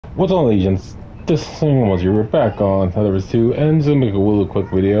What's on, Legions? This thing was you. We're back on HELLDIVERS 2, and just gonna make a really quick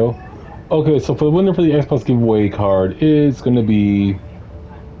video. Okay, so for the winner for the Xbox giveaway card is gonna be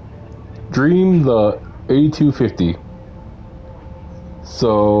Dream the A250.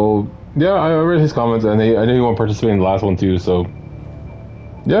 So yeah, I read his comments, and I knew he wanted to participate in the last one too. So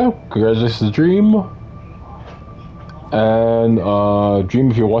yeah, congratulations, Dream. And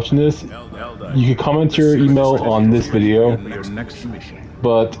Dream, if you're watching this, you can comment your email on this video.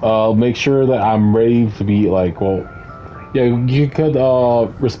 But make sure that I'm ready to be like, well, yeah, you could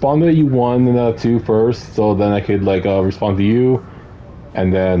respond that you won in that too first, so then I could like respond to you,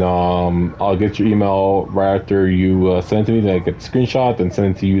 and then I'll get your email right after you send it to me. Then I get the screenshot and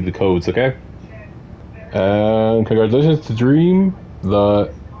send it to you the codes, okay? And congratulations to Dream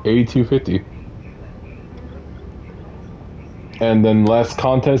the A250. And then last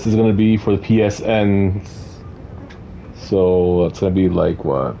contest is gonna be for the PSN. So it's gonna be like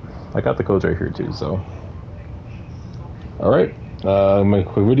what? I got the codes right here too. So, all right, make a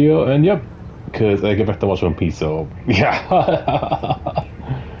quick video, and yep, because I get back to watch One Piece. So yeah,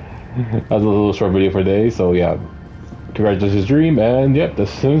 that's a little short video for today. So yeah, congratulations, Dream, and yep,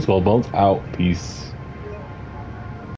 this is Skull Bones out. Peace.